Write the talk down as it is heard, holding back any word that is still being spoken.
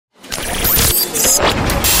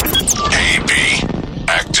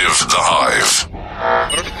The Hive.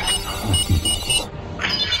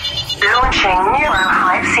 Launching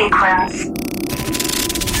neurohive sequence.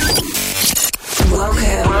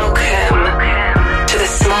 Welcome to the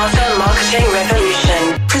Smarter Marketing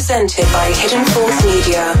Revolution, presented by Hidden Force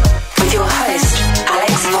Media, with your host,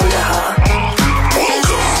 Alex Vonderhaar.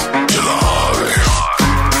 Welcome to The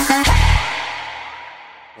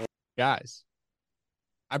Hive. Guys,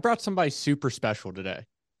 I brought somebody super special today.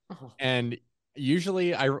 And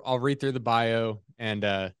usually I'll read through the bio, and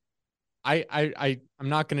I'm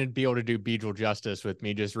not going to be able to do Bijal justice with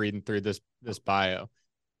me just reading through this bio,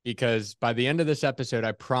 because by the end of this episode,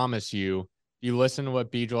 I promise you listen to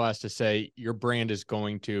what Bijal has to say, your brand is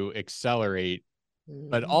going to accelerate.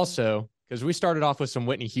 But also, because we started off with some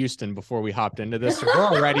Whitney Houston before we hopped into this, so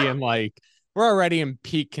we're already in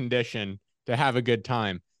peak condition to have a good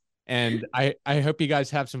time. And I hope you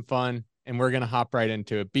guys have some fun. And we're going to hop right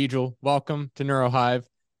into it. Bijal, welcome to NeuroHive.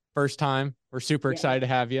 First time. We're super excited to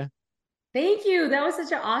have you. Thank you. That was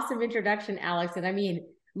such an awesome introduction, Alex. And I mean,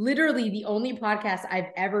 literally the only podcast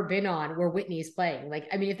I've ever been on where Whitney's playing. Like,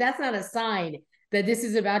 I mean, if that's not a sign that this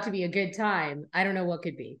is about to be a good time, I don't know what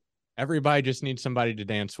could be. Everybody just needs somebody to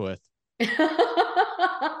dance with.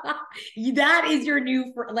 That is your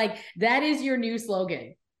new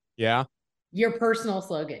slogan. Yeah. Your personal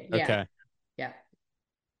slogan. Yeah. Okay. Yeah.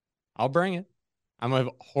 I'll bring it. I'm a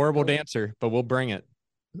horrible dancer, but we'll bring it.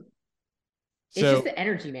 It's just the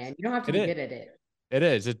energy, man. You don't have to be good at it. It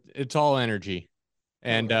is. It's all energy.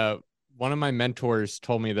 And one of my mentors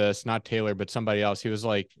told me this, not Taylor, but somebody else. He was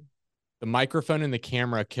like, the microphone and the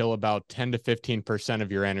camera kill about 10 to 15% of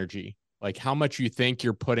your energy. Like how much you think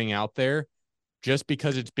you're putting out there, just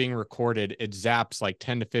because it's being recorded, it zaps like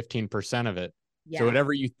 10 to 15% of it. Yeah. So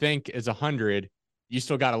whatever you think is 100, you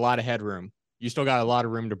still got a lot of headroom. You still got a lot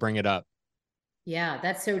of room to bring it up. Yeah,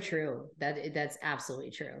 that's so true. That's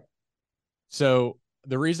absolutely true. So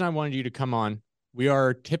the reason I wanted you to come on, we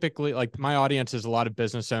are typically, like, my audience is a lot of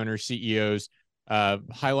business owners, CEOs,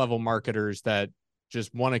 high-level marketers that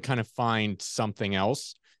just want to kind of find something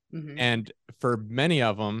else. Mm-hmm. And for many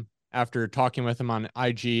of them, after talking with them on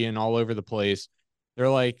IG and all over the place,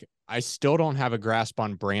 they're like, I still don't have a grasp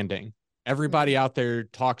on branding. Everybody out there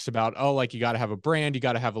talks about, oh, like you got to have a brand, you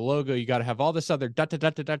got to have a logo, you got to have all this other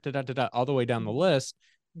all the way down the list.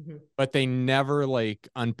 Mm-hmm. But they never like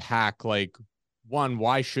unpack, like, one,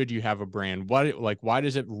 why should you have a brand? Why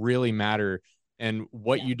does it really matter? And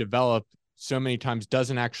what you develop so many times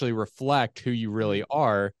doesn't actually reflect who you really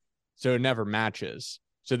are. So it never matches.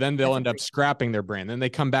 So then they'll end up scrapping their brand. Then they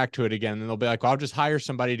come back to it again and they'll be like, well, I'll just hire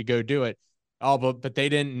somebody to go do it. Oh, but they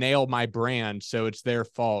didn't nail my brand. So it's their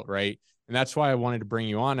fault. Right. And that's why I wanted to bring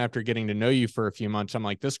you on after getting to know you for a few months. I'm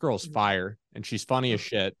like, this girl's fire and she's funny as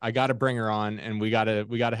shit. I got to bring her on and we got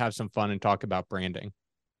to have some fun and talk about branding.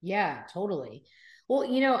 Yeah, totally. Well,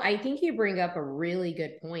 I think you bring up a really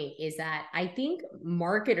good point, is that I think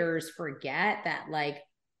marketers forget that like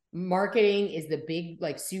marketing is the big,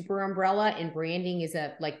 like, super umbrella, and branding is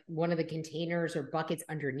one of the containers or buckets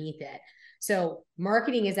underneath it. So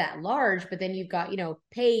marketing is at large, but then you've got,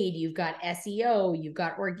 paid, you've got SEO, you've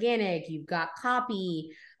got organic, you've got copy,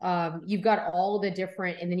 you've got all the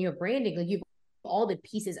different, and then you have branding, like you've all the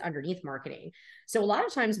pieces underneath marketing. So a lot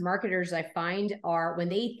of times marketers, I find, are, when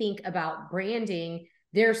they think about branding,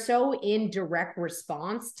 they're so in direct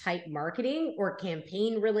response type marketing or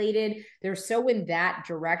campaign related. They're so in that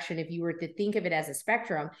direction, if you were to think of it as a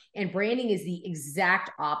spectrum, and branding is the exact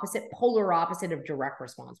opposite, polar opposite of direct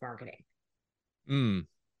response marketing.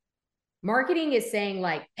 Marketing is saying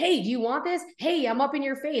like, hey, do you want this? Hey, I'm up in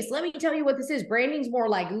your face. Let me tell you what this is. Branding's more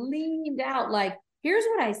like leaned out, like, here's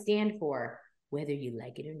what I stand for, whether you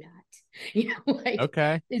like it or not.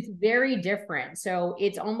 Okay. It's very different. So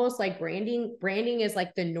it's almost like branding is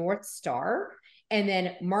like the North Star, and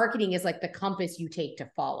then marketing is like the compass you take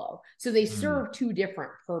to follow. So they serve two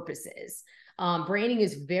different purposes. Branding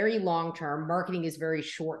is very long-term. Marketing is very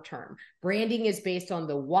short-term. Branding is based on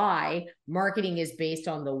the why. Marketing is based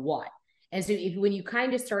on the what. And so when you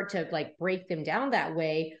kind of start to like break them down that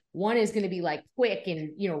way, one is going to be like quick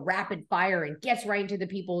and, rapid fire and gets right into the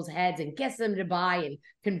people's heads and gets them to buy and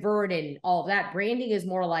convert and all of that. Branding is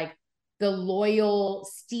more like the loyal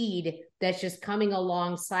steed that's just coming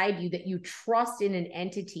alongside you, that you trust in an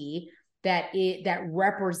entity that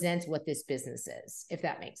represents what this business is, if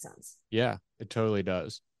that makes sense. Yeah, it totally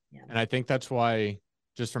does. Yeah. And I think that's why,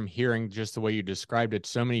 just from hearing just the way you described it,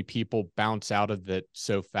 so many people bounce out of it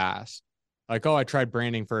so fast. Like, oh, I tried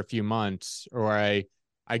branding for a few months, or I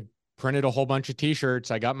printed a whole bunch of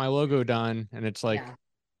t-shirts. I got my logo done. And it's like,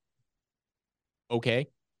 okay,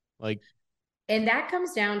 like, And that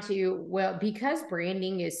comes down to, well, because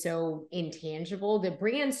branding is so intangible, the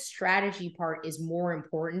brand strategy part is more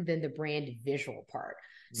important than the brand visual part.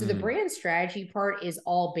 So the brand strategy part is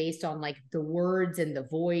all based on like the words and the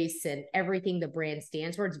voice and everything the brand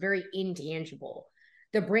stands for. It's very intangible.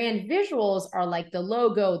 The brand visuals are like the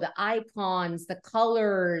logo, the icons, the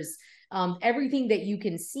colors, everything that you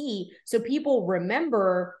can see. So people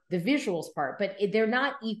remember the visuals part, but they're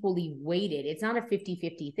not equally weighted. It's not a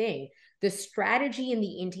 50-50 thing. The strategy and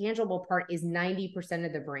the intangible part is 90%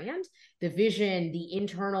 of the brand. The vision, the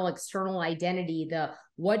internal, external identity, the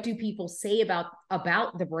what do people say about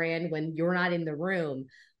the brand when you're not in the room?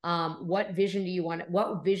 What vision do you want?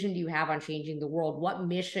 What vision do you have on changing the world? What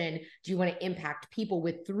mission do you want to impact people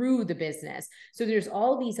with through the business? So there's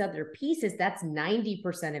all these other pieces. That's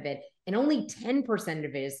 90% of it. And only 10%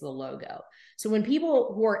 of it is the logo. So when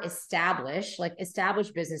people who are established, like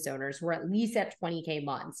established business owners who are at least at 20K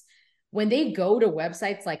months, when they go to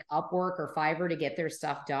websites like Upwork or Fiverr to get their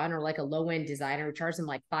stuff done, or like a low-end designer who charges them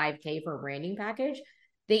like 5K for a branding package,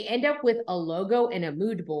 they end up with a logo and a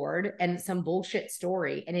mood board and some bullshit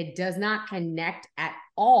story, and it does not connect at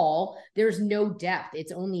all. There's no depth.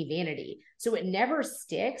 It's only vanity. So it never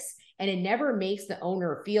sticks, and it never makes the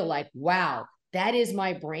owner feel like, wow, that is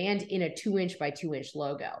my brand in a 2-inch by 2-inch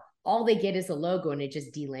logo. All they get is a logo, and it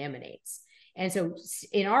just delaminates. And so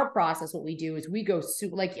in our process, what we do is we go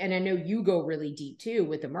like, and I know you go really deep too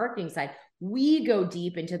with the marketing side. We go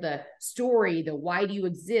deep into the story, the why do you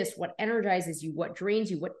exist, what energizes you, what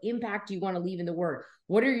drains you, what impact do you want to leave in the world,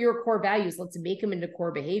 what are your core values? Let's make them into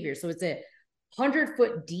core behavior. So it's a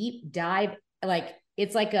 100-foot deep dive, like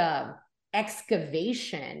it's like a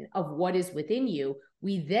excavation of what is within you.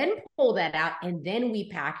 We then pull that out and then we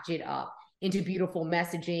package it up into beautiful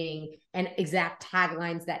messaging and exact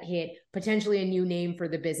taglines that hit, potentially a new name for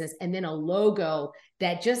the business, and then a logo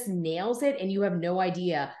that just nails it. And you have no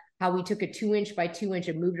idea how we took a 2-inch by 2-inch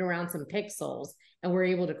and moved around some pixels, and we're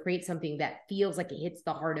able to create something that feels like it hits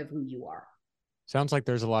the heart of who you are. Sounds like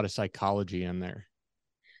there's a lot of psychology in there.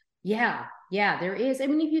 Yeah, there is. I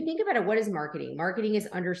mean, if you think about it, what is marketing? Marketing is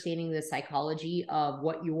understanding the psychology of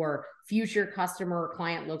what your future customer or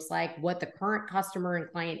client looks like, what the current customer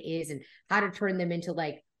and client is, and how to turn them into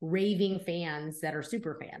like raving fans that are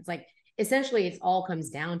super fans. Like essentially, it all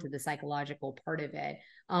comes down to the psychological part of it.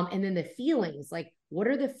 And then the feelings, like what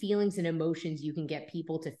are the feelings and emotions you can get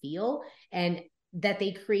people to feel, and that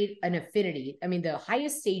they create an affinity. I mean, the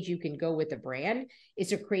highest stage you can go with a brand is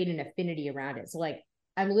to create an affinity around it. So like,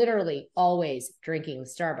 I'm literally always drinking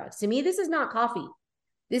Starbucks. To me, this is not coffee.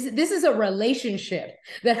 This is a relationship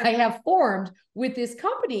that I have formed with this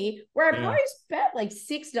company where I probably spent like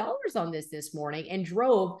 $6 on this morning and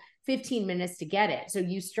drove 15 minutes to get it. So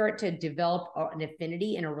you start to develop an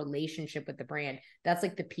affinity and a relationship with the brand. That's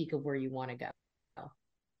like the peak of where you want to go.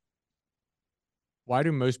 Why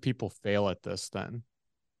do most people fail at this then?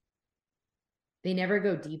 They never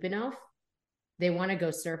go deep enough. They want to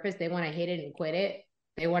go surface. They want to hit it and quit it.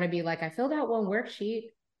 They want to be like, I filled out one worksheet.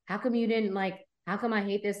 How come you didn't how come I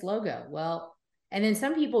hate this logo? Well, and then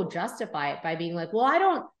some people justify it by being like, well, I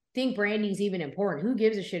don't think branding is even important. Who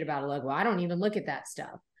gives a shit about a logo? I don't even look at that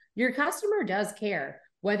stuff. Your customer does care,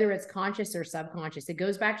 whether it's conscious or subconscious. It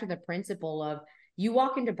goes back to the principle of you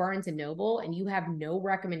walk into Barnes and Noble and you have no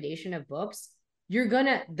recommendation of books.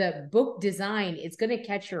 The book design, it's going to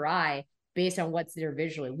catch your eye based on what's there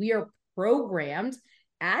visually. We are programmed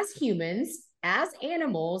as humans, as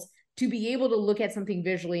animals, to be able to look at something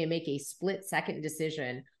visually and make a split-second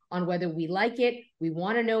decision on whether we like it, we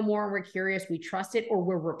want to know more, and we're curious, we trust it, or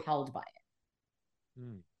we're repelled by it.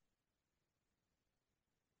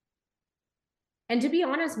 And to be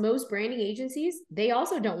honest, most branding agencies, they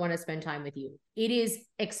also don't want to spend time with you. It is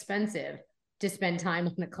expensive to spend time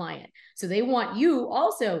on a client. So they want you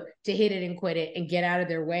also to hit it and quit it and get out of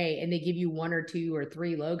their way. And they give you 1 or 2 or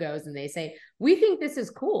 3 logos and they say, we think this is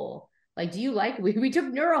cool. Like, do you like, we took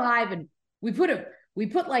NeuroHive and we thought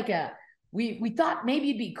maybe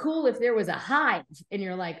it'd be cool if there was a hive. And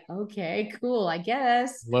you're like, okay, cool. I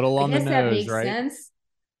guess. Little on the nose, that makes right? sense.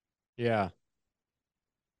 Yeah.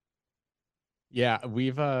 Yeah.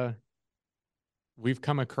 We've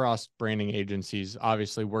come across branding agencies,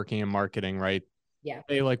 obviously working in marketing, right? Yeah.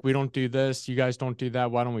 Hey, like, we don't do this. You guys don't do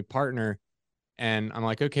that. Why don't we partner? And I'm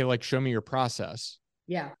like, okay, like, show me your process.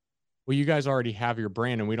 Yeah. Well, you guys already have your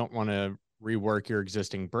brand and we don't want to rework your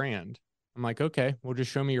existing brand. I'm like, okay, well,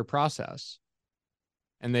 just show me your process.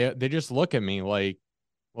 And they just look at me like,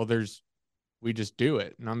 well, we just do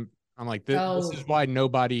it. And I'm like, this is why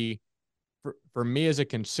nobody, for me as a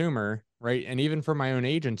consumer, right? And even for my own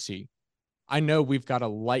agency, I know we've got a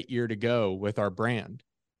light year to go with our brand.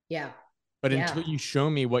 Yeah. But until you show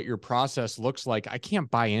me what your process looks like, I can't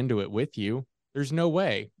buy into it with you. There's no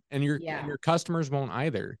way. And your customers won't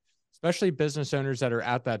either, especially business owners that are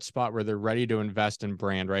at that spot where they're ready to invest in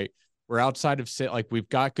brand, right? We're outside of like we've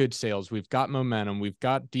got good sales, we've got momentum, we've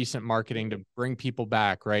got decent marketing to bring people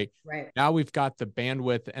back, right? Right. Now we've got the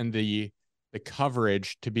bandwidth and the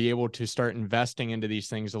coverage to be able to start investing into these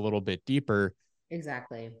things a little bit deeper.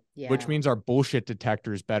 Exactly. Yeah. Which means our bullshit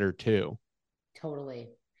detector is better too. Totally.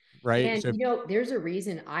 Right. And, you know, there's a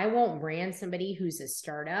reason I won't brand somebody who's a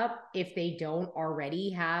startup if they don't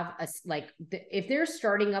already have if they're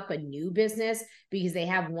starting up a new business because they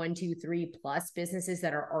have 1, 2, 3 plus businesses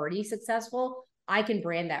that are already successful. I can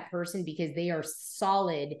brand that person because they are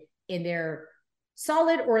solid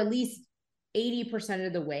or at least 80%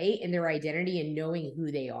 of the way in their identity and knowing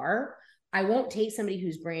who they are. I won't take somebody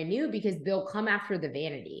who's brand new because they'll come after the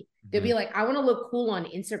vanity. They'll be like, I want to look cool on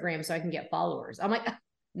Instagram so I can get followers. I'm like,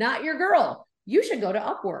 not your girl. You should go to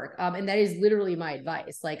Upwork. And that is literally my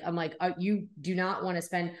advice. Like, I'm like, you do not want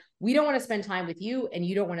to we don't want to spend time with you, and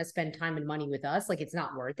you don't want to spend time and money with us. Like, it's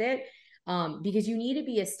not worth it. Because you need to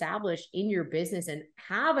be established in your business and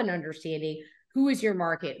have an understanding. Who is your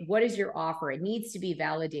market? What is your offer? It needs to be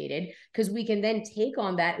validated, because we can then take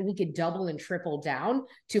on that and we could double and triple down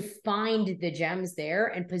to find the gems there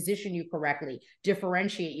and position you correctly,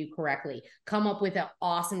 differentiate you correctly, come up with an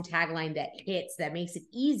awesome tagline that hits, that makes it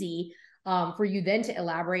easy for you then to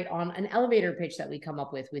elaborate on an elevator pitch that we come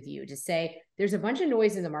up with you to say, there's a bunch of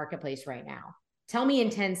noise in the marketplace right now. Tell me in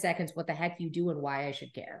 10 seconds what the heck you do and why I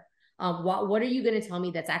should care. What are you going to tell me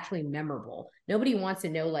that's actually memorable? Nobody wants to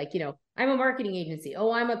know, like, you know, I'm a marketing agency.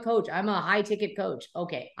 Oh, I'm a coach. I'm a high ticket coach.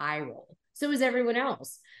 Okay, I roll. So is everyone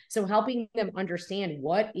else. So helping them understand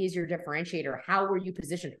what is your differentiator? How were you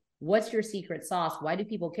positioned? What's your secret sauce? Why do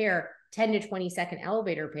people care? 10 to 20 second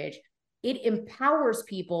elevator pitch. It empowers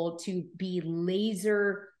people to be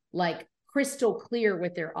laser, like crystal clear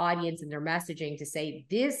with their audience and their messaging to say,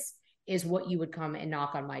 this is what you would come and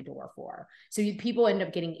knock on my door for. So people end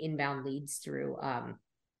up getting inbound leads through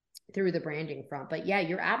the branding front. But yeah,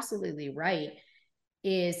 you're absolutely right.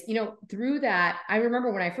 Is, you know, through that, I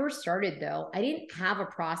remember when I first started, though, I didn't have a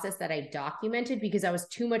process that I documented because I was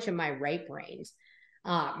too much in my right brain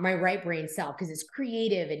self, because it's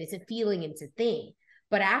creative and it's a feeling and it's a thing.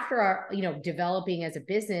 But after developing as a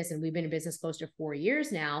business, and we've been in business close to 4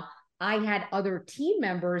 years now, I had other team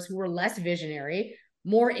members who were less visionary,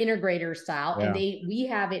 more integrator style. Yeah. And we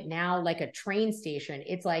have it now like a train station.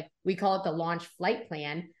 It's like, we call it the launch flight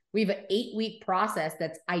plan. We have an 8-week process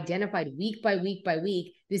that's identified week by week by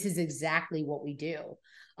week. This is exactly what we do.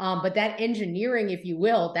 But that engineering, if you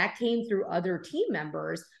will, that came through other team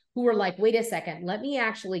members who were like, wait a second, let me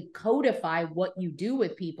actually codify what you do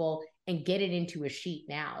with people and get it into a sheet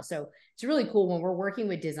now. So it's really cool when we're working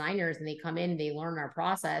with designers and they come in and they learn our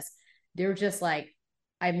process. They're just like,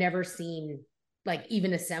 I've never seen like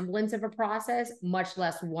even a semblance of a process, much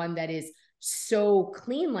less one that is so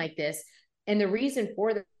clean like this. And the reason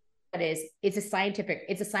for that is it's a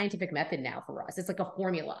scientific method now for us. It's like a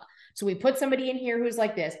formula. So we put somebody in here who's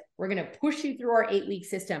like this. We're going to push you through our 8-week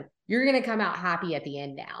system. You're going to come out happy at the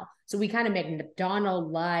end now. So we kind of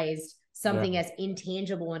McDonaldized something as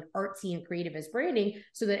intangible and artsy and creative as branding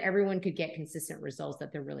so that everyone could get consistent results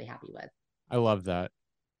that they're really happy with. I love that.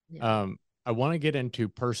 Yeah. I want to get into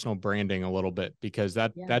personal branding a little bit because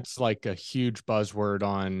that's like a huge buzzword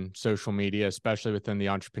on social media, especially within the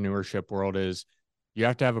entrepreneurship world, is you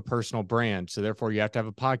have to have a personal brand. So therefore you have to have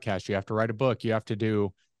a podcast, you have to write a book, you have to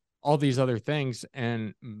do all these other things.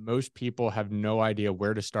 And most people have no idea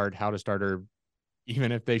where to start, how to start, or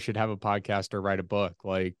even if they should have a podcast or write a book.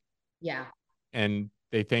 Like, yeah. And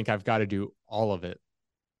they think I've got to do all of it.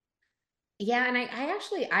 Yeah. And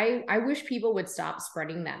I wish people would stop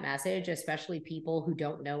spreading that message, especially people who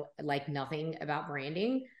don't know like nothing about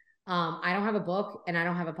branding. I don't have a book and I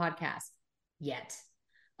don't have a podcast yet.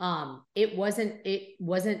 It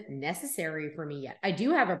wasn't necessary for me yet. I do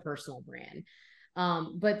have a personal brand.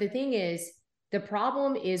 But the thing is, the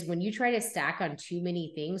problem is when you try to stack on too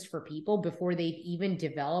many things for people before they've even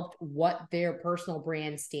developed what their personal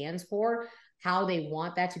brand stands for, how they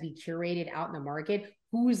want that to be curated out in the market,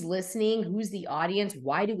 who's listening, who's the audience,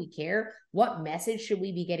 why do we care, what message should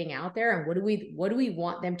we be getting out there, and what do we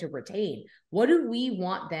want them to retain? What do we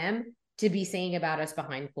want them to be saying about us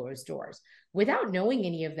behind closed doors? Without knowing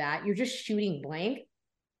any of that, you're just shooting blank.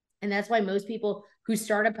 And that's why most people who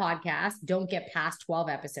start a podcast don't get past 12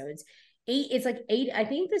 episodes. I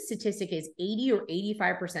think the statistic is 80 or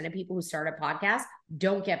 85% of people who start a podcast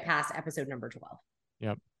don't get past episode number 12.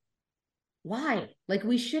 Yep. Why? Like,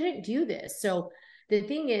 we shouldn't do this. So the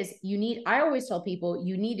thing is, I always tell people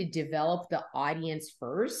you need to develop the audience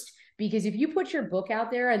first, because if you put your book out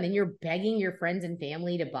there and then you're begging your friends and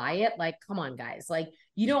family to buy it, like, come on, guys, like,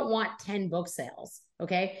 you don't want 10 book sales.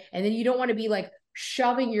 Okay. And then you don't want to be like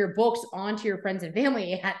shoving your books onto your friends and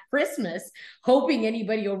family at Christmas, hoping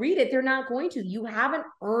anybody will read it. They're not going to. You haven't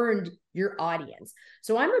earned your audience.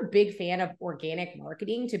 So I'm a big fan of organic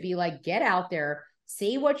marketing, to be like, get out there,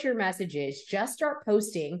 say what your message is, just start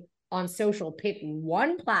posting on social, pick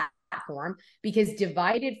one platform, because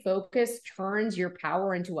divided focus turns your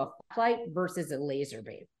power into a flashlight versus a laser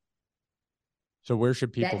beam. So where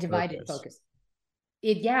should people that divided focus?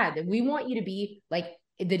 We want you to be like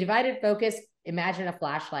the divided focus. Imagine a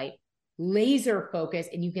flashlight, laser focus,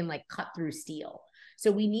 and you can like cut through steel.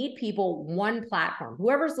 So we need people, one platform.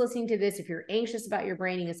 Whoever's listening to this, if you're anxious about your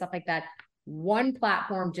branding and stuff like that, one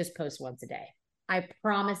platform, just post once a day. I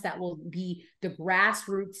promise that will be the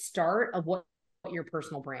grassroots start of what your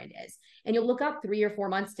personal brand is. And you'll look up 3 or 4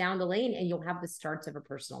 months down the lane and you'll have the starts of a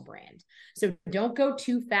personal brand. So don't go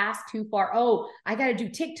too fast, too far. Oh, I got to do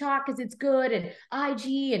TikTok because it's good, and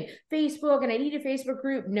IG and Facebook, and I need a Facebook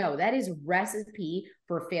group. No, that is recipe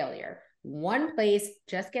for failure. One place,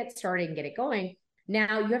 just get started and get it going.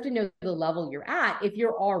 Now you have to know the level you're at. If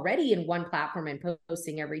you're already in one platform and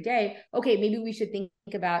posting every day, okay, maybe we should think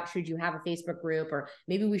about, should you have a Facebook group, or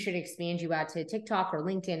maybe we should expand you out to TikTok or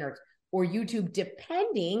LinkedIn or YouTube,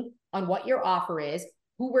 depending on what your offer is,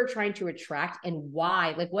 who we're trying to attract, and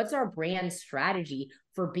why. Like, what's our brand strategy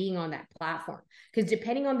for being on that platform? Because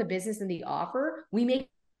depending on the business and the offer, we make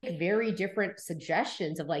very different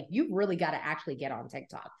suggestions of like, you've really got to actually get on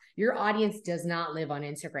TikTok. Your audience does not live on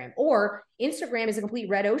Instagram, or Instagram is a complete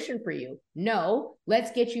red ocean for you. No,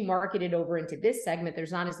 let's get you marketed over into this segment.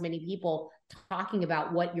 There's not as many people talking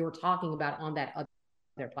about what you're talking about on that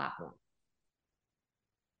other platform.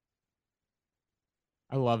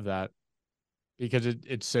 I love that, because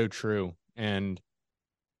it's so true. And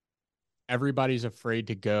everybody's afraid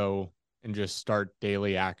to go and just start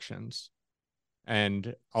daily actions.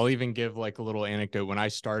 And I'll even give like a little anecdote. When I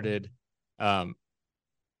started,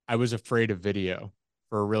 I was afraid of video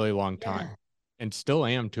for a really long time, and still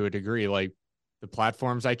am to a degree. Like, the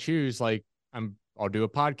platforms I choose, like I'll do a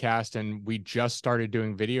podcast, and we just started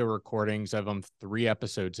doing video recordings of them 3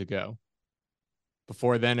 episodes ago.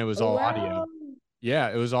 Before then, it was all audio. Yeah,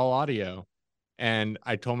 it was all audio. And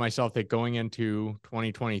I told myself that going into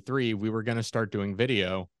 2023, we were going to start doing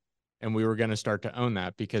video, and we were going to start to own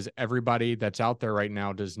that, because everybody that's out there right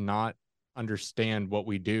now does not understand what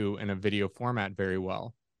we do in a video format very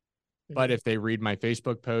well. Mm-hmm. But if they read my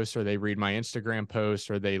Facebook posts, or they read my Instagram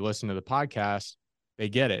posts, or they listen to the podcast, they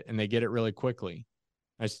get it, and they get it really quickly.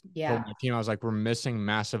 I told my team, I was like, we're missing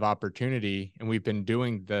massive opportunity, and we've been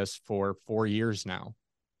doing this for 4 years now.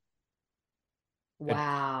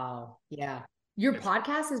 Wow. Yeah. Your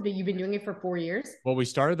podcast you've been doing it for 4 years? Well, we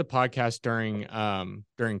started the podcast during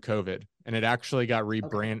COVID, and it actually got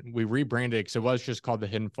rebranded. Okay. We rebranded it because it was just called the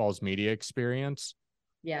Hidden Falls Media Experience.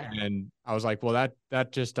 Yeah. And I was like, well,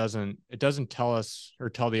 that just doesn't tell us,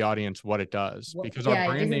 or tell the audience what it does, because our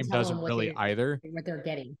brand name doesn't really either. What they're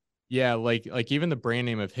getting. Yeah. Like even the brand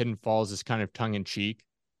name of Hidden Falls is kind of tongue in cheek.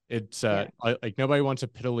 It's like, nobody wants a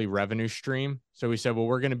piddly revenue stream. So we said, well,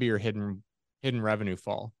 we're going to be your hidden revenue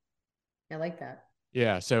fall. I like that.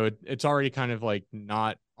 Yeah. So it's already kind of like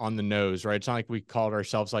not on the nose, right? It's not like we called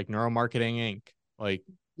ourselves like Neuromarketing Inc. Like,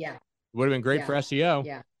 yeah, it would have been great for SEO.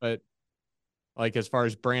 Yeah. But like, as far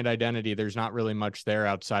as brand identity, there's not really much there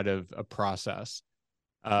outside of a process.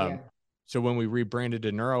 So when we rebranded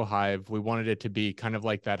to NeuroHive, we wanted it to be kind of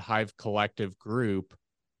like that Hive collective group,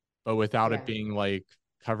 but without it being like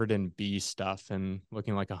covered in bee stuff and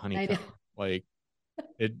looking like a honeycomb. Like,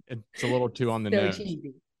 it's a little too on the nose.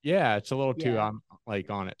 Cheesy. Yeah, it's a little too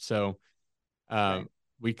on it. So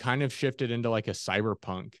we kind of shifted into like a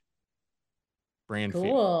cyberpunk brand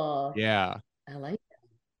feel. Yeah. I like that.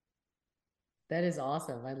 That is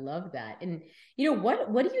awesome. I love that. And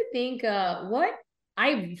what do you think what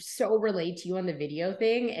I so relate to you on the video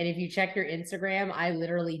thing, and if you check your Instagram, I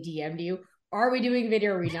literally DM'd you, are we doing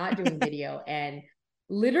video, or are we not doing video? And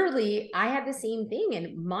literally I had the same thing,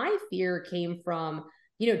 and my fear came from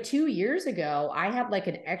 2 years ago, I had like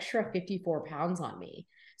an extra 54 pounds on me.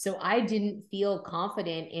 So I didn't feel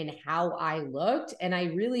confident in how I looked. And I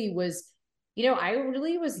really was,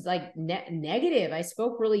 like negative. I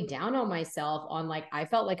spoke really down on myself on like, I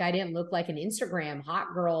felt like I didn't look like an Instagram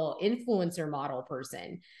hot girl influencer model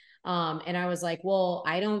person. And I was like, well,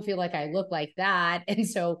 I don't feel like I look like that. And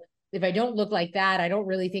so if I don't look like that, I don't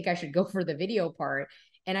really think I should go for the video part.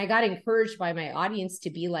 And I got encouraged by my audience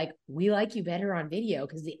to be like, we like you better on video,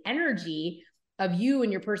 because the energy of you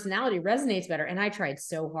and your personality resonates better. And I tried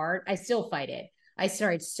so hard. I still fight it. I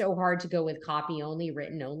tried so hard to go with copy only,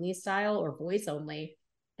 written only style or voice only.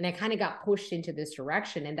 And I kind of got pushed into this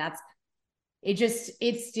direction. And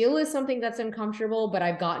it still is something that's uncomfortable, but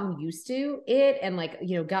I've gotten used to it and like,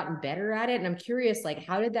 gotten better at it. And I'm curious, like,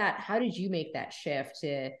 how did you make that shift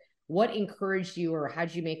to what encouraged you, or how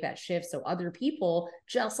did you make that shift so other people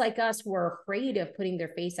just like us who are afraid of putting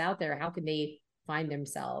their face out there, how can they find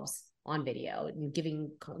themselves on video and giving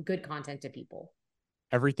good content to people?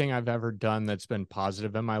 Everything I've ever done that's been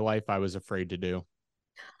positive in my life, I was afraid to do.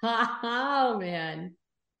 Oh man.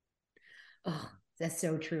 Oh, that's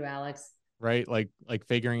so true, Alex. Right. Like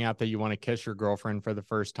figuring out that you want to kiss your girlfriend for the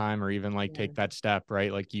first time, or even like Yeah. take that step,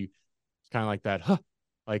 right? Like it's kind of like that, huh?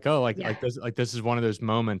 Like, oh, this is one of those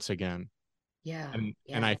moments again. Yeah.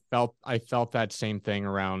 And I felt that same thing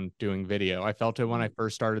around doing video. I felt it when I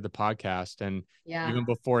first started the podcast. And even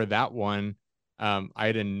before that one, I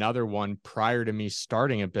had another one prior to me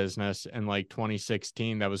starting a business in like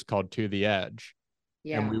 2016 that was called To the Edge.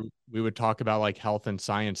 And we would talk about like health and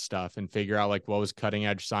science stuff and figure out like what was cutting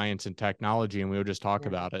edge science and technology, and we would just talk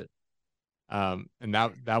about it. And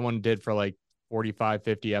that one did for like 45,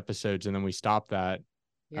 50 episodes, and then we stopped that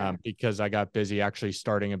because I got busy actually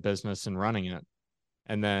starting a business and running it.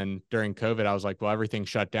 And then during COVID, I was like, well, everything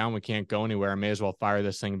shut down. We can't go anywhere. I may as well fire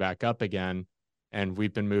this thing back up again. And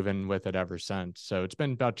we've been moving with it ever since. So it's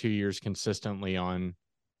been about 2 years consistently on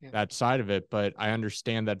that side of it. But I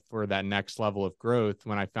understand that for that next level of growth,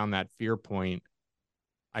 when I found that fear point,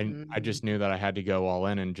 I just knew that I had to go all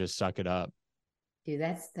in and just suck it up. Dude,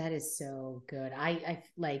 that is so good. I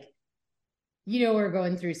like, we're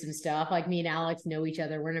going through some stuff. Like me and Alex know each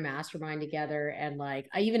other. We're in a mastermind together. And like,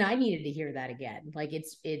 I needed to hear that again. Like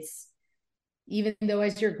it's even though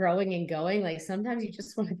as you're growing and going, like sometimes you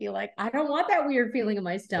just want to be like, I don't want that weird feeling in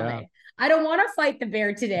my stomach. I don't want to fight the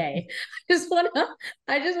bear today. I just want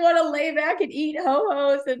to lay back and eat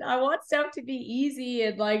ho-hos, and I want stuff to be easy.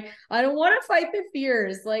 And like, I don't want to fight the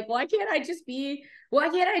fears. Like, why can't I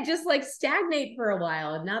just like stagnate for a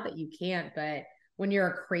while? And not that you can't, but when you're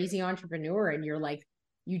a crazy entrepreneur and you're like,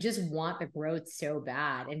 you just want the growth so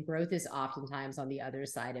bad. And growth is oftentimes on the other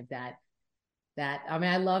side of that.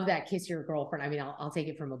 I love that kiss your girlfriend. I'll take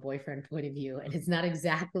it from a boyfriend point of view, and it's not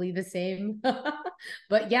exactly the same,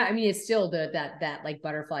 but yeah, it's still that like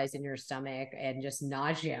butterflies in your stomach and just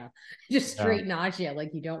nausea, just straight nausea.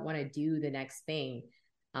 Like you don't want to do the next thing.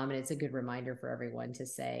 And it's a good reminder for everyone to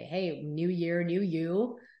say, hey, new year, new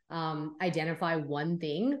you. Identify the one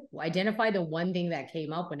thing that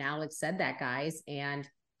came up when Alex said that, guys, and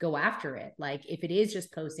go after it. Like if it is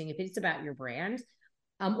just posting, if it's about your brand,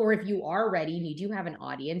 or if you are ready and you do have an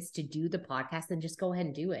audience to do the podcast, then just go ahead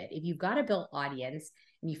and do it. If you've got a built audience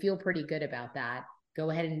and you feel pretty good about that,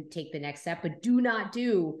 go ahead and take the next step, but do not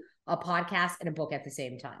do a podcast and a book at the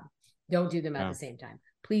same time. Don't do them at the same time.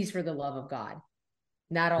 Please, for the love of God.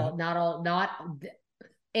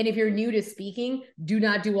 And if you're new to speaking, do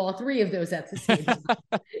not do all three of those at the same time.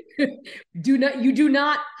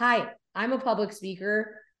 Hi, I'm a public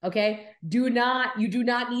speaker. Okay. You do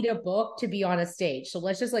not need a book to be on a stage. So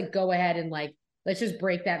let's just like go ahead and like, let's just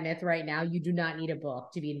break that myth right now. You do not need a book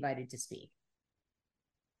to be invited to speak.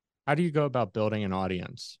 How do you go about building an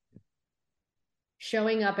audience?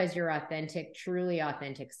 Showing up as your authentic, truly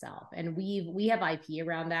authentic self. And we have IP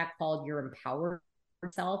around that called your empowered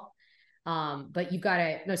self. But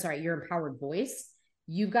your empowered voice.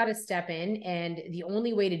 You've got to step in. And the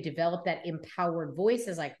only way to develop that empowered voice,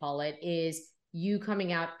 as I call it, is you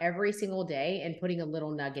coming out every single day and putting a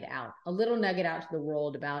little nugget out to the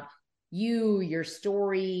world about you, your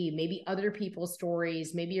story, maybe other people's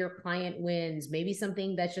stories, maybe your client wins, maybe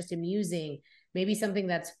something that's just amusing, maybe something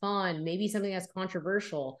that's fun, maybe something that's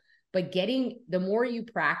controversial. But the more you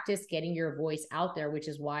practice getting your voice out there, which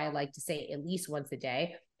is why I like to say at least once a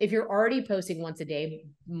day. If you're already posting once a day,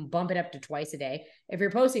 bump it up to twice a day. If you're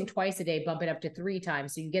posting twice a day, bump it up to 3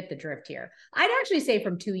 times. So you get the drift here. I'd actually say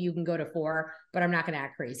from 2, you can go to 4, but I'm not going to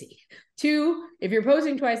act crazy. 2, if you're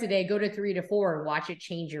posting twice a day, go to 3 to 4 and watch it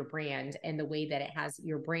change your brand and the way that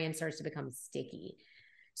your brand starts to become sticky.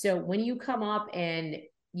 So when you come up and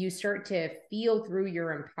you start to feel through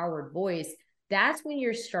your empowered voice, that's when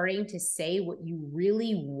you're starting to say what you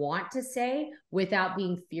really want to say without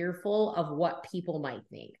being fearful of what people might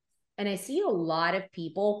think. And I see a lot of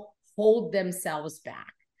people hold themselves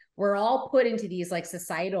back. We're all put into these like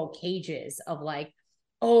societal cages of like,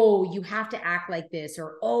 oh, you have to act like this,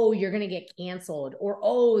 or, oh, you're going to get canceled, or,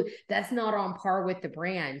 oh, that's not on par with the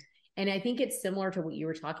brand. And I think it's similar to what you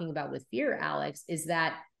were talking about with fear, Alex, is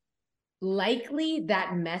that likely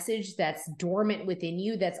that message that's dormant within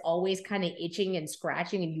you, that's always kind of itching and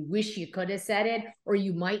scratching, and you wish you could have said it, or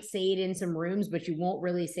you might say it in some rooms, but you won't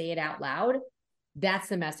really say it out loud. That's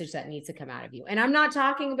the message that needs to come out of you. And I'm not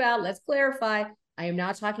talking about, let's clarify, I am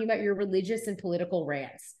not talking about your religious and political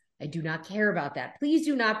rants. I do not care about that. Please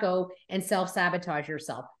do not go and self-sabotage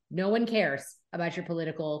yourself. No one cares about your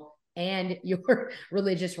political and your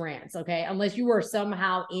religious rants, okay? Unless you are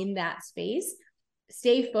somehow in that space.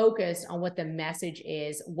 Stay focused on what the message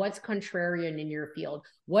is, what's contrarian in your field,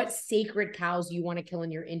 what sacred cows you want to kill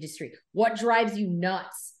in your industry, what drives you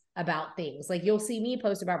nuts about things. Like you'll see me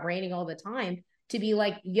post about branding all the time to be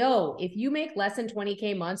like, yo, if you make less than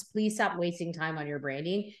 20K months, please stop wasting time on your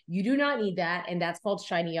branding. You do not need that. And that's called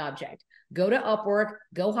shiny object. Go to Upwork,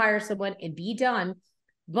 go hire someone and be done.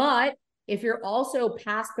 But if you're also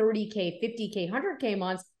past 30K, 50K, 100K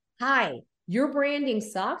months, hi, your branding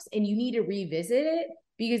sucks and you need to revisit it,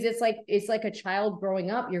 because it's like a child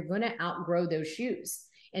growing up. You're going to outgrow those shoes.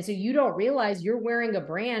 And so you don't realize you're wearing a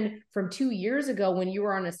brand from 2 years ago when you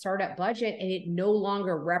were on a startup budget, and it no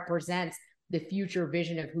longer represents the future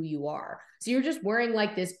vision of who you are. So you're just wearing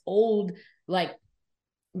like this old, like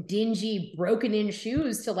dingy, broken in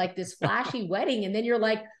shoes to like this flashy wedding. And then you're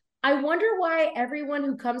like, I wonder why everyone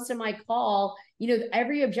who comes to my call,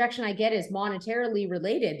 every objection I get is monetarily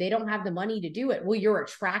related. They don't have the money to do it. Well, you're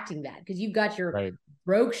attracting that because you've got your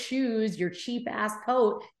broke shoes, your cheap ass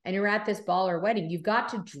coat, and you're at this baller wedding. You've got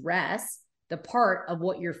to dress the part of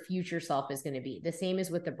what your future self is going to be. The same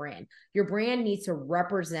as with the brand. Your brand needs to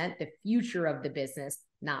represent the future of the business,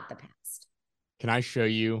 not the past. Can I show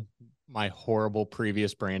you my horrible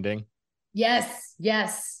previous branding? Yes.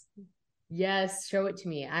 Show it to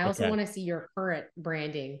me. I also want to see your current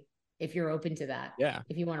branding, if you're open to that. Yeah.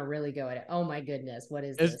 If you want to really go at it. Oh my goodness. What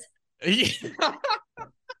is this?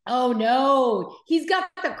 Oh no. He's got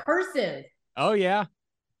the cursive. Oh yeah.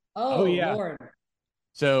 Oh yeah. Lord.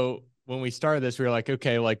 So when we started this, we were like,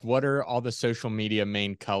 okay, like what are all the social media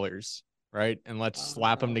main colors, right? And let's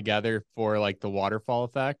slap them together for like the waterfall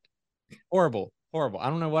effect. Horrible. I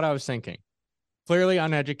don't know what I was thinking. Clearly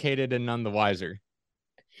uneducated and none the wiser.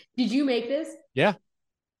 Did you make this? Yeah.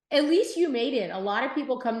 At least you made it. A lot of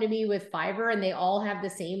people come to me with Fiverr and they all have the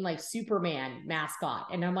same like Superman mascot.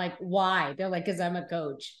 And I'm like, why? They're like, because I'm a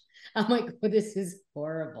coach. I'm like, well, this is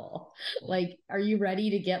horrible. Like, are you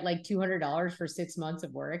ready to get like $200 for 6 months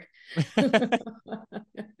of work? All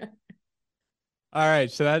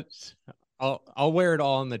right. So that's, I'll wear it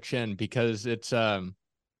all on the chin because it's, I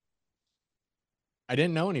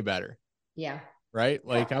didn't know any better. Yeah. Right.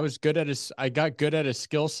 Like I got good at a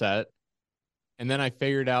skill set. And then I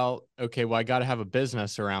figured out, okay, well, I got to have a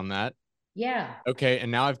business around that. Yeah. Okay.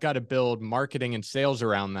 And now I've got to build marketing and sales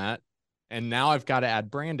around that. And now I've got to add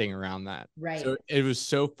branding around that. Right. So it was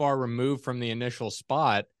so far removed from the initial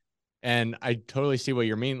spot. And I totally see what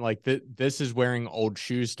you mean. Like this is wearing old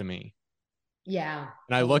shoes to me. Yeah.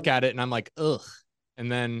 And I look at it and I'm like, ugh.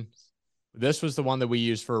 And then this was the one that we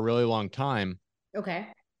used for a really long time. Okay.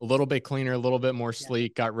 A little bit cleaner, a little bit more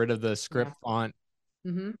sleek, got rid of the script font.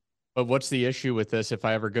 Mm-hmm. But what's the issue with this if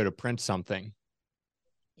I ever go to print something?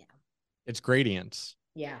 Yeah. It's gradients.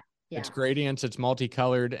 Yeah. It's gradients, it's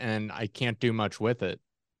multicolored, and I can't do much with it.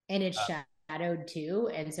 And it's shadowed too.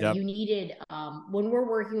 And so you needed, when we're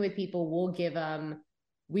working with people,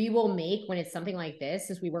 we will make, when it's something like this,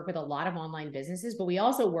 since we work with a lot of online businesses, but we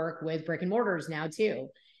also work with brick and mortars now too.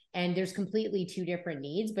 And there's completely two different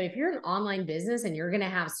needs. But if you're an online business and you're going to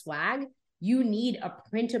have swag, you need a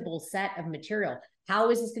printable set of material. How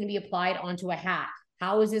is this going to be applied onto a hat?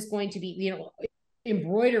 How is this going to be,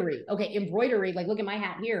 embroidery? Okay, embroidery, like look at my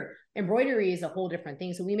hat here. Embroidery is a whole different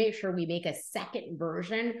thing. So we make sure we make a second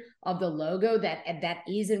version of the logo that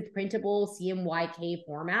is in printable CMYK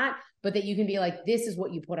format, but that you can be like, this is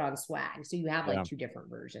what you put on swag. So you have like two different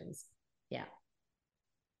versions. Yeah.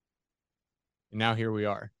 And now here we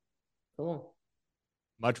are. Cool.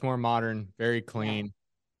 Much more modern, very clean,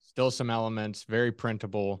 still some elements, very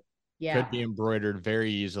printable. Yeah. Could be embroidered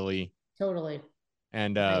very easily. Totally.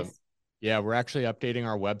 And nice. We're actually updating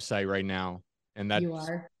our website right now. And that's,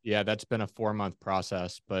 that's been a 4-month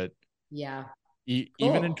process, but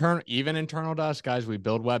even internal to us, guys, we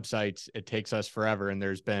build websites. It takes us forever. And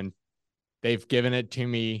they've given it to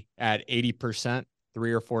me at 80%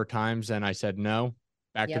 3 or 4 times. And I said, no,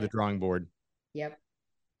 back to the drawing board. Yep.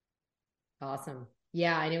 Awesome.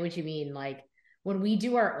 Yeah. I know what you mean. Like when we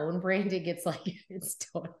do our own branding, it's like, it's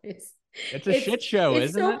a shit show, isn't it?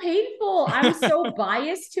 It's so painful. I'm so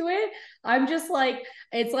biased to it. I'm just like,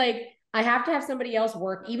 it's like, I have to have somebody else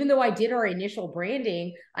work, even though I did our initial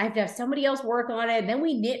branding, I have to have somebody else work on it. And then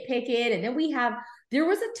we nitpick it. And then we have There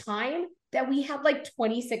was a time that we had like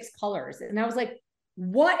 26 colors. And I was like,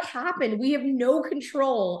 what happened? We have no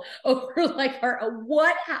control over like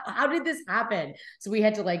how did this happen? So we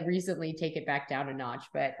had to like recently take it back down a notch.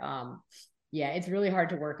 But yeah, it's really hard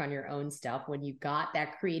to work on your own stuff when you've got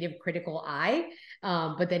that creative critical eye.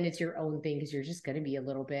 But then it's your own thing because you're just going to be a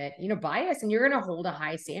little bit, biased, and you're going to hold a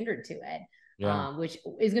high standard to it, which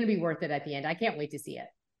is going to be worth it at the end. I can't wait to see it.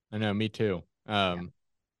 I know, me too.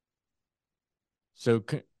 So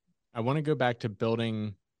I want to go back to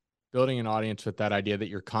building an audience with that idea that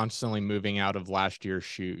you're constantly moving out of last year's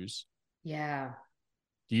shoes. Yeah.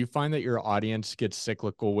 Do you find that your audience gets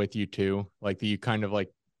cyclical with you too? Like that you kind of like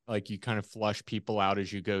you kind of flush people out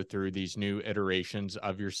as you go through these new iterations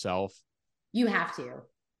of yourself? You have to.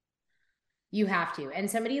 You have to. And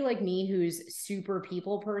somebody like me who's super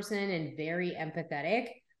people person and very empathetic,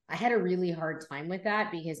 I had a really hard time with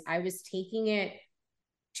that because I was taking it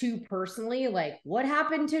too personally. Like, what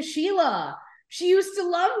happened to Sheila? She used to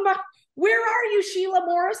love where are you, Sheila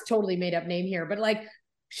Morris? Totally made up name here, but like,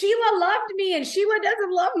 Sheila loved me and Sheila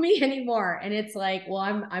doesn't love me anymore. And it's like,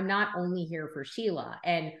 well, I'm not only here for Sheila,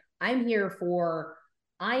 and I am here for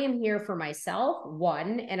myself,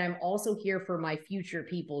 one, and I'm also here for my future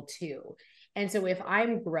people too. And so if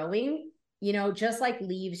I'm growing, just like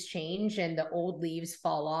leaves change and the old leaves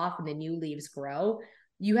fall off and the new leaves grow,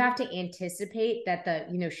 you have to anticipate that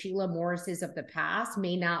the, Sheila Morrises of the past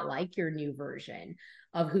may not like your new version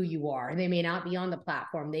of who you are. They may not be on the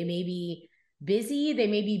platform. They may be busy. They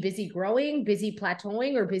may be busy growing, busy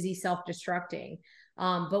plateauing, or busy self-destructing.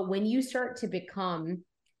 But when you start to become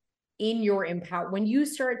when you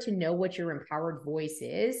start to know what your empowered voice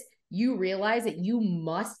is, you realize that you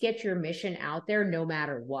must get your mission out there no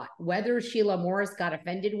matter what. Whether Sheila Morris got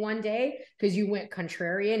offended one day because you went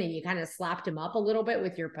contrarian and you kind of slapped him up a little bit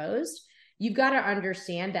with your post, you've got to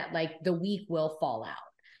understand that like the weak will fall out.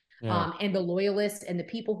 Yeah. And the loyalists and the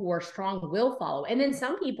people who are strong will follow. And then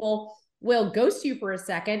some people will ghost you for a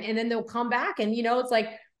second and then they'll come back and, it's like,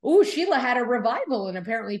 oh, Sheila had a revival in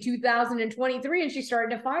apparently 2023 and she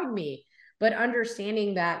started to find me. But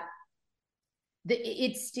understanding that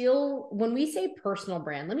it's still, when we say personal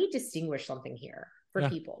brand, let me distinguish something here for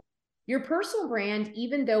people. Your personal brand,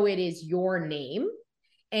 even though it is your name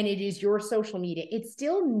and it is your social media, it's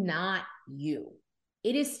still not you.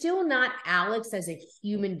 It is still not Alex as a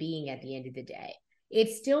human being at the end of the day.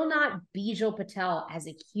 It's still not Bijal Patel as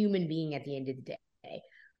a human being at the end of the day.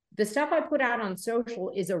 The stuff I put out on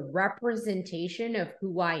social is a representation of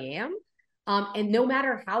who I am. And no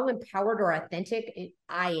matter how empowered or authentic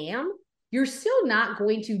I am, you're still not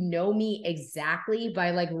going to know me exactly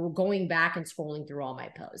by like going back and scrolling through all my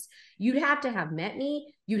posts. You'd have to have met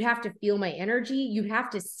me. You'd have to feel my energy. You'd have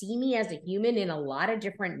to see me as a human in a lot of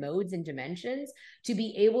different modes and dimensions to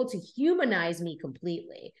be able to humanize me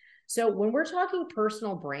completely. So when we're talking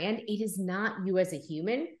personal brand, it is not you as a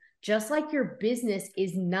human, just like your business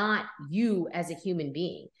is not you as a human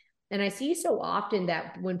being. And I see so often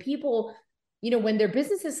that when people, when their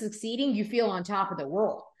business is succeeding, you feel on top of the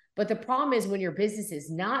world. But the problem is when your business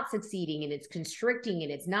is not succeeding and it's constricting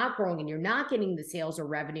and it's not growing and you're not getting the sales or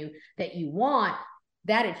revenue that you want,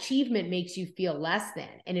 that achievement makes you feel less than,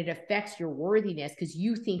 and it affects your worthiness because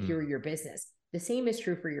you think you're your business. The same is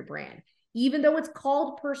true for your brand. Even though it's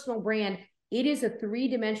called personal brand, it is a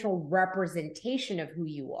three-dimensional representation of who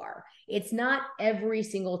you are. It's not every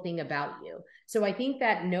single thing about you. So I think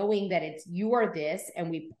that knowing that you are this and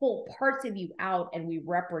we pull parts of you out and we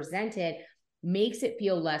represent it makes it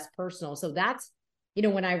feel less personal. So that's,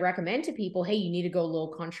 when I recommend to people, hey, you need to go a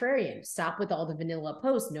little contrarian, stop with all the vanilla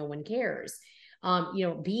posts. No one cares.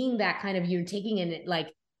 Being that kind of, taking in like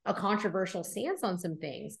a controversial stance on some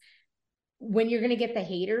things. When you're going to get the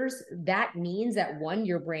haters, that means that one,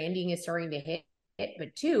 your branding is starting to hit,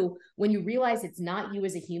 but two, when you realize it's not you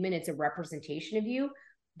as a human, it's a representation of you,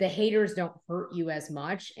 the haters don't hurt you as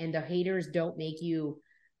much, and the haters don't make you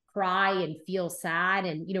cry and feel sad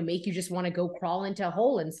and, make you just want to go crawl into a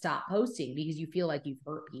hole and stop posting because you feel like you've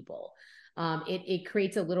hurt people. It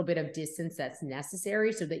creates a little bit of distance that's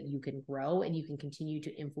necessary so that you can grow and you can continue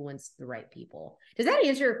to influence the right people. Does that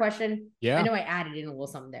answer your question? Yeah. I know I added in a little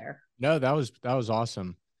something there. No, that was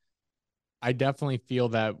awesome. I definitely feel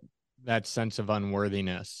that sense of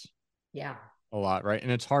unworthiness. Yeah. A lot, right?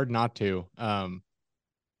 And it's hard not to.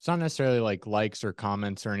 It's not necessarily like likes or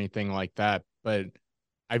comments or anything like that, but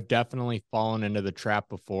I've definitely fallen into the trap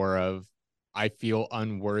before of I feel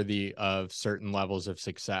unworthy of certain levels of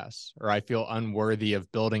success, or I feel unworthy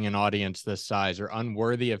of building an audience this size, or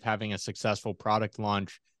unworthy of having a successful product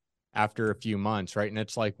launch after a few months, right? And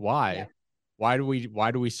it's like, why? Yeah.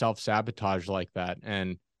 Why do we self-sabotage like that?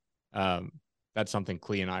 And that's something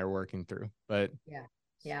Clee and I are working through. But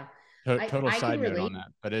Yeah. total I side can note relate. on that.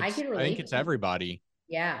 But I can I think relate. it's everybody.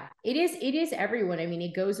 Yeah, it is. It is everyone. I mean,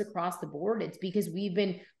 it goes across the board. It's because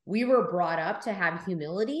we were brought up to have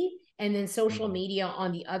humility, and then social media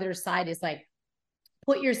on the other side is like,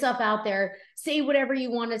 put yourself out there, say whatever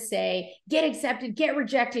you want to say, get accepted, get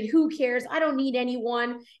rejected. Who cares? I don't need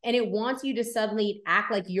anyone. And it wants you to suddenly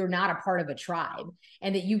act like you're not a part of a tribe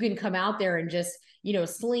and that you can come out there and just,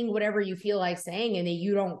 sling whatever you feel like saying and that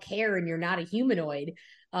you don't care and you're not a humanoid.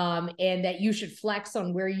 And that you should flex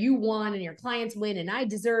on where you won and your clients win and I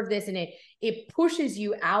deserve this. And it pushes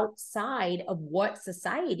you outside of what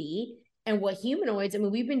society and what humanoids, I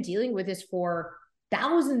mean, we've been dealing with this for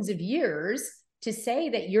thousands of years to say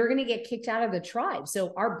that you're going to get kicked out of the tribe.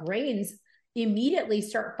 So our brains immediately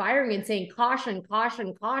start firing and saying, caution,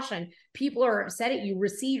 caution, caution. People are upset at you,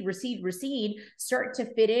 recede, recede, recede, start to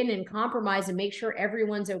fit in and compromise and make sure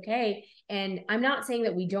everyone's okay. And I'm not saying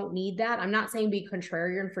that we don't need that. I'm not saying be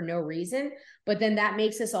contrarian for no reason, but then that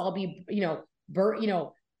makes us all be,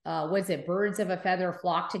 birds of a feather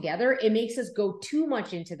flock together. It makes us go too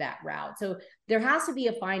much into that route. So there has to be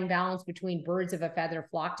a fine balance between birds of a feather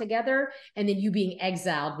flock together and then you being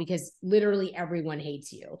exiled because literally everyone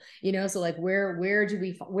hates you, so like where do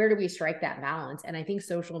we strike that balance? And I think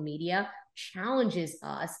social media challenges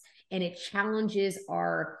us and it challenges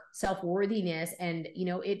our self-worthiness and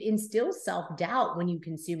it instills self-doubt when you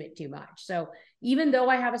consume it too much. So even though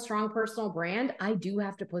I have a strong personal brand, I do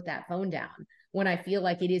have to put that phone down when I feel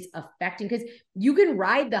like it is affecting, because you can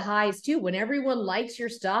ride the highs too. When everyone likes your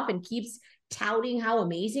stuff and keeps touting how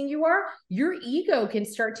amazing you are, your ego can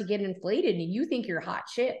start to get inflated and you think you're hot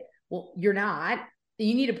shit. Well, you're not.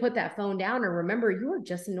 You need to put that phone down and remember you are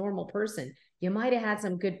just a normal person. You might have had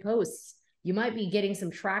some good posts. You might be getting some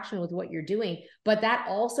traction with what you're doing, but that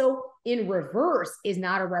also in reverse is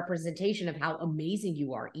not a representation of how amazing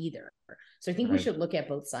you are either. So I think we should look at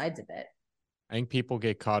both sides of it. I think people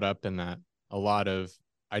get caught up in that. A lot of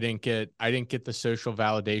I didn't get the social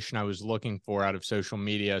validation I was looking for out of social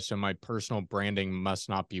media, so my personal branding must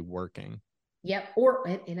not be working. Yep.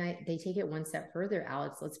 They take it one step further,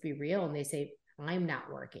 Alex. Let's be real, and they say I'm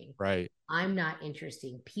not working. Right. I'm not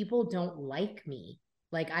interesting. People don't like me.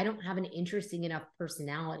 Like I don't have an interesting enough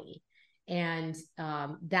personality, and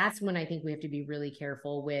that's when I think we have to be really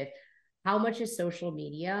careful with how much is social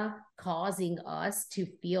media causing us to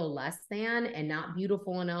feel less than and not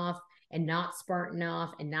beautiful enough and not smart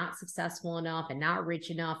enough and not successful enough and not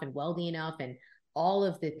rich enough and wealthy enough and all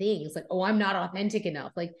of the things like, oh, I'm not authentic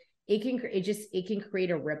enough. Like it can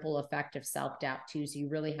create a ripple effect of self-doubt too. So you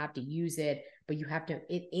really have to use it, but you have to,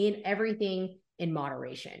 in everything in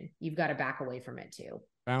moderation, you've got to back away from it too.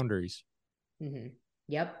 Boundaries. Mm-hmm.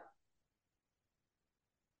 Yep.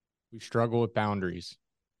 We struggle with boundaries.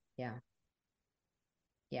 Yeah.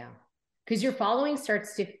 Yeah. Because your following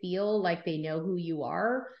starts to feel like they know who you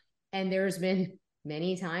are. And there's been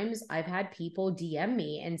many times I've had people DM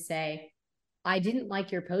me and say, I didn't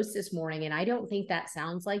like your post this morning. And I don't think that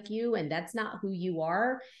sounds like you. And that's not who you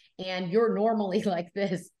are. And you're normally like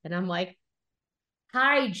this. And I'm like,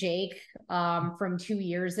 hi, Jake, from 2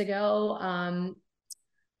 years ago.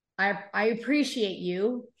 I appreciate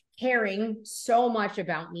you caring so much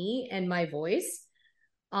about me and my voice.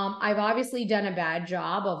 I've obviously done a bad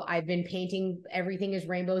job of I've been painting everything as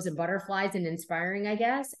rainbows and butterflies and inspiring, I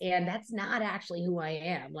guess. And that's not actually who I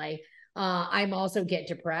am. Like, I'm also get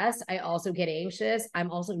depressed. I also get anxious.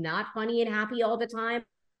 I'm also not funny and happy all the time.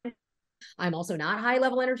 I'm also not high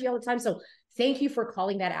level energy all the time. So thank you for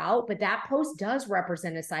calling that out. But that post does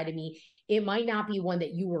represent a side of me. It might not be one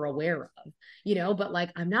that you were aware of, but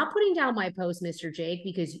like, I'm not putting down my post, Mr. Jake,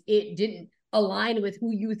 because it didn't align with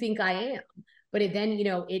who you think I am. But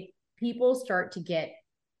people start to get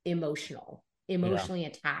emotionally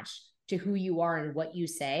attached to who you are and what you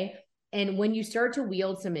say. And when you start to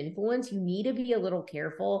wield some influence, you need to be a little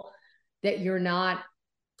careful that you're not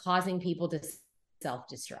causing people to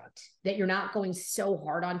self-destruct, that you're not going so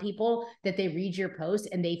hard on people that they read your post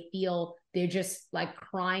and they feel they're just like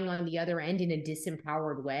crying on the other end in a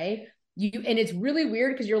disempowered way. And it's really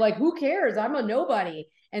weird because you're like, who cares? I'm a nobody.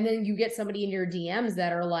 And then you get somebody in your DMs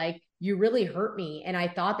that are like, you really hurt me. And I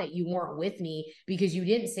thought that you weren't with me because you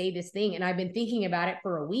didn't say this thing. And I've been thinking about it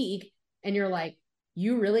for a week. And you're like,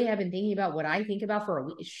 you really have been thinking about what I think about for a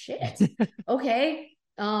week? Shit. Okay.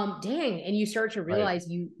 Dang. And you start to realize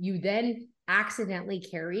you then accidentally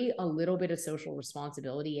carry a little bit of social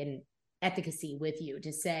responsibility and efficacy with you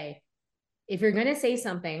to say, if you're going to say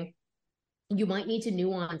something, you might need to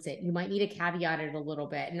nuance it. You might need to caveat it a little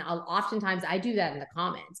bit. And oftentimes I do that in the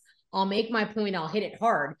comments. I'll make my point. I'll hit it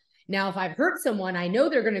hard. Now, if I've hurt someone, I know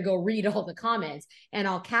they're going to go read all the comments, and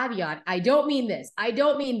I'll caveat, I don't mean this. I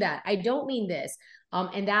don't mean that. I don't mean this.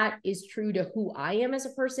 And that is true to who I am as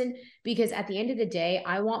a person, because at the end of the day,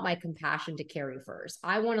 I want my compassion to carry first.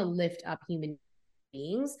 I want to lift up human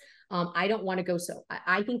beings. I don't want to go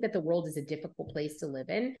I think that the world is a difficult place to live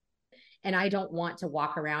in. And I don't want to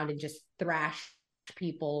walk around and just thrash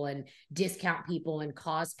people and discount people and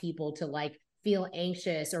cause people to like feel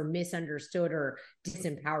anxious or misunderstood or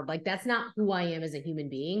disempowered. Like that's not who I am as a human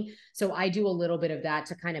being. So I do a little bit of that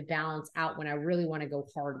to kind of balance out when I really want to go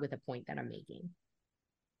hard with a point that I'm making.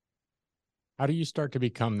 How do you start to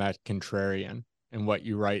become that contrarian in what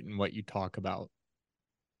you write and what you talk about?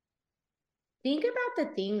 Think about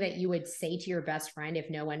the thing that you would say to your best friend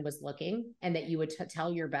if no one was looking, and that you would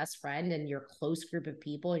tell your best friend and your close group of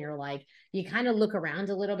people. And you're like, you kind of look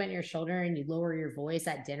around a little bit in your shoulder and you lower your voice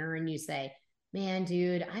at dinner and you say, man,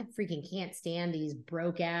 dude, I freaking can't stand these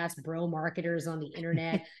broke ass bro marketers on the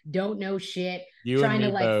internet. Don't know shit. You trying and me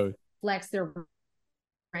to like both. flex their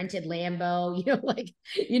rented Lambo, like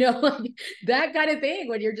that kind of thing,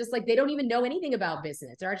 when you're just like, they don't even know anything about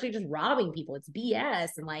business. They're actually just robbing people. It's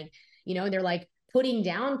BS. And like, and they're like putting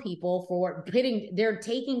down people they're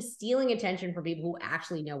stealing attention from people who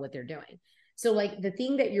actually know what they're doing. So like the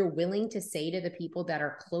thing that you're willing to say to the people that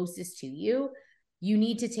are closest to you, you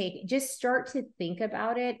need to just start to think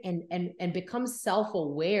about it and become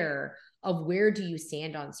self-aware of where do you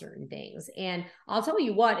stand on certain things. And I'll tell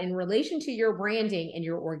you what, in relation to your branding and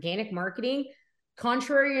your organic marketing,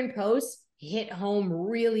 contrarian posts hit home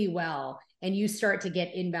really well. And you start to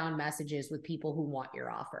get inbound messages with people who want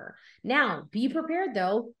your offer. Now, be prepared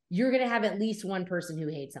though. You're going to have at least one person who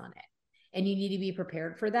hates on it. And you need to be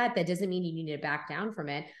prepared for that. That doesn't mean you need to back down from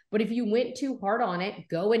it. But if you went too hard on it,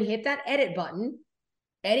 go and hit that edit button,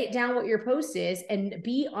 edit down what your post is, and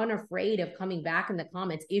be unafraid of coming back in the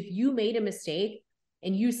comments. If you made a mistake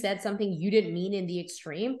and you said something you didn't mean in the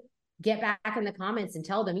extreme, get back in the comments and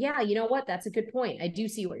tell them, yeah, you know what? That's a good point. I do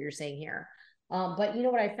see what you're saying here. But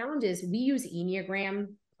what I found is we use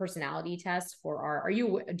Enneagram personality tests for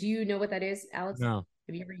do you know what that is, Alex? No.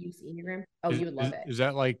 Have you ever used Enneagram? Oh, you would love it. Is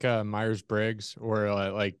that like Myers-Briggs or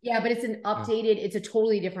like? Yeah, but it's it's a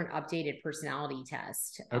totally different updated personality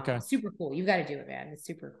test. Okay. Super cool. You've got to do it, man. It's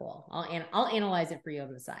super cool. I'll analyze it for you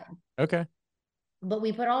on the side. Okay. But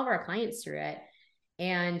we put all of our clients through it.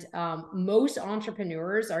 And most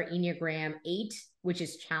entrepreneurs are Enneagram 8, which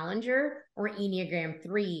is challenger, or Enneagram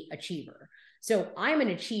 3, achiever. So I'm an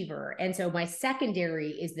achiever. And so my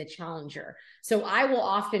secondary is the challenger. So I will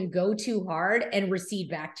often go too hard and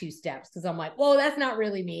recede back 2 steps because I'm like, whoa, that's not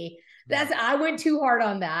really me. I went too hard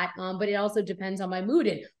on that. But it also depends on my mood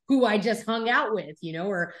and who I just hung out with,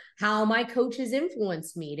 or how my coach has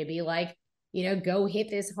influenced me to be like, go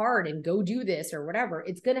hit this hard and go do this or whatever.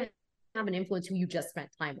 It's going to have an influence who you just spent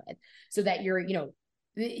time with, so that you're,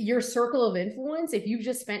 your circle of influence, if you've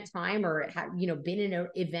just spent time or have, been in an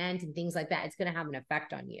event and things like that, it's going to have an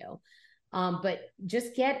effect on you. But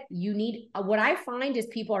what I find is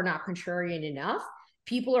people are not contrarian enough.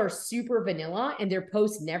 People are super vanilla and their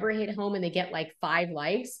posts never hit home and they get like 5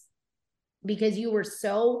 likes because you were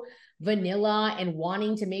so vanilla and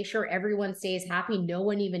wanting to make sure everyone stays happy. No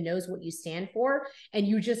one even knows what you stand for. And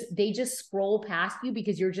they just scroll past you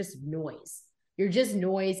because you're just noise. You're just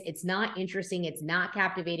noise. It's not interesting. It's not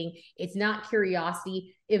captivating. It's not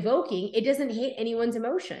curiosity evoking. It doesn't hit anyone's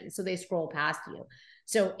emotions. So they scroll past you.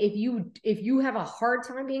 So if you have a hard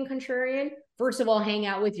time being contrarian, first of all, hang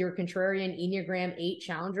out with your contrarian Enneagram 8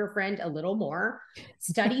 challenger friend a little more.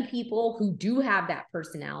 Study people who do have that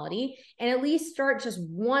personality, and at least start just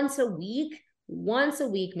once a week,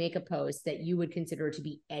 make a post that you would consider to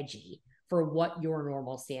be edgy for what your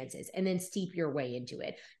normal stance is, and then steep your way into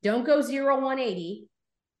it. Don't go 0-180.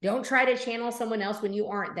 Don't try to channel someone else when you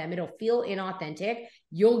aren't them. It'll feel inauthentic.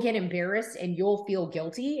 You'll get embarrassed and you'll feel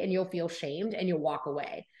guilty and you'll feel shamed and you'll walk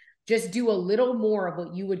away. Just do a little more of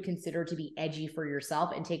what you would consider to be edgy for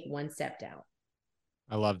yourself and take one step down.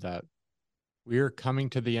 I love that. We are coming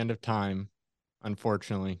to the end of time,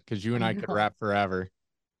 unfortunately, because you and I could rap forever.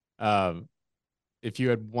 If you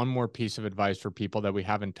had one more piece of advice for people that we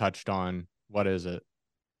haven't touched on, what is it?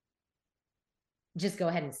 Just go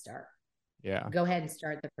ahead and start. Yeah. Go ahead and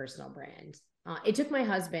start the personal brand. It took my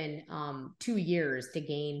husband 2 years to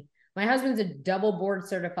gain. My husband's a double board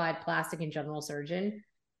certified plastic and general surgeon,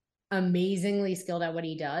 amazingly skilled at what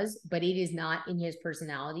he does, but it is not in his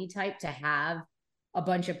personality type to have a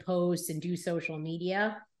bunch of posts and do social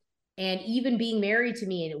media. And even being married to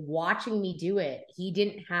me and watching me do it,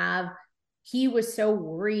 he was so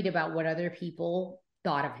worried about what other people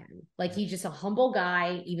thought of him. Like, he's just a humble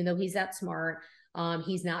guy, even though he's that smart.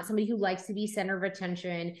 He's not somebody who likes to be center of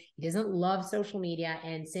attention. He doesn't love social media.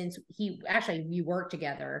 And since we worked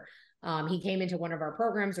together, he came into one of our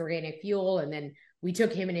programs, Organic Fuel, and then we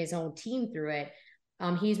took him and his own team through it.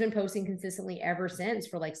 He's been posting consistently ever since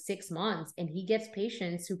for like 6 months, and he gets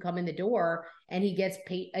patients who come in the door, and he gets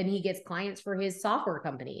clients for his software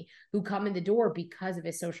company who come in the door because of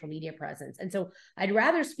his social media presence. And so I'd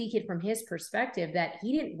rather speak it from his perspective that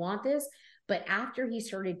he didn't want this, but after he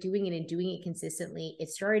started doing it and doing it consistently, it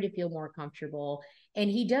started to feel more comfortable. And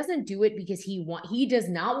he doesn't do it because he does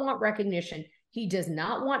not want recognition. He does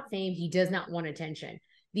not want fame. He does not want attention.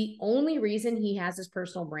 The only reason he has his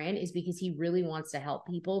personal brand is because he really wants to help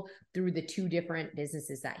people through the 2 different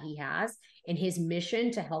businesses that he has. And his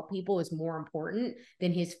mission to help people is more important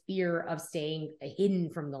than his fear of staying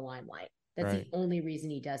hidden from the limelight. That's right. The only reason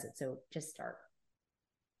he does it. So just start.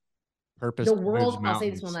 Purpose. The world, I'll say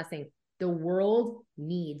this one last thing. The world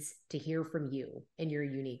needs to hear from you and your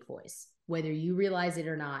unique voice. Whether you realize it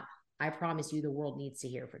or not, I promise you the world needs to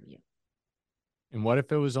hear from you. And what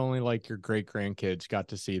if it was only like your great grandkids got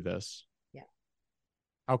to see this? Yeah.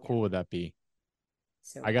 How cool would that be?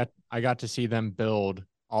 So I got to see them build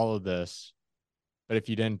all of this, but if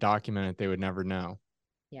you didn't document it, they would never know.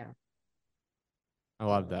 Yeah. I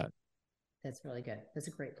love that. That's really good. That's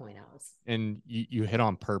a great point, Alex. And you hit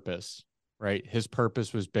on purpose, right? His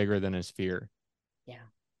purpose was bigger than his fear. Yeah.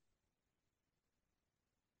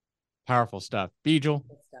 Powerful stuff. Bijal.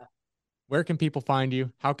 Good stuff. Where can people find you?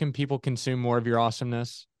 How can people consume more of your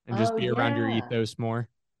awesomeness and just be around your ethos more?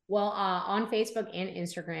 Well, on Facebook and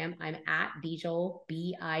Instagram, I'm at Bijal,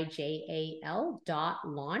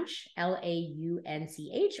 BIJAL.launch,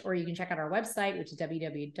 LAUNCH, or you can check out our website, which is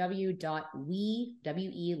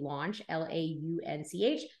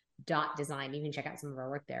www.launch.design. You can check out some of our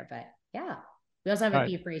work there. But yeah, we also have a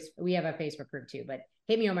Facebook group too, but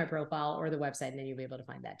hit me on my profile or the website, and then you'll be able to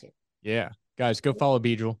find that too. Yeah. Guys, go follow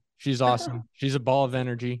Bijal. She's awesome. She's a ball of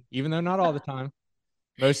energy, even though not all the time.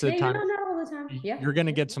 Most of the time, not all the time. Yeah. You're going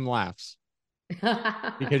to get some laughs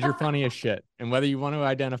because you're funny as shit. And whether you want to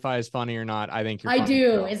identify as funny or not, I think you're funny. I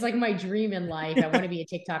do. It's like my dream in life. I want to be a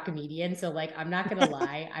TikTok comedian. So like, I'm not going to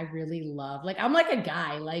lie. I really love, like, I'm like a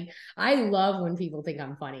guy. Like, I love when people think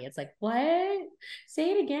I'm funny. It's like, what?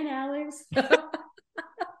 Say it again, Alex.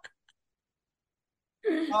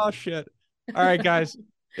 Oh, shit. All right, guys.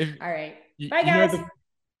 All right. Bye, guys.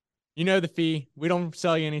 You know the fee. We don't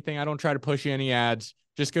sell you anything. I don't try to push you any ads.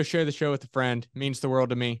 Just go share the show with a friend. It means the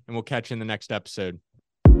world to me, and we'll catch you in the next episode.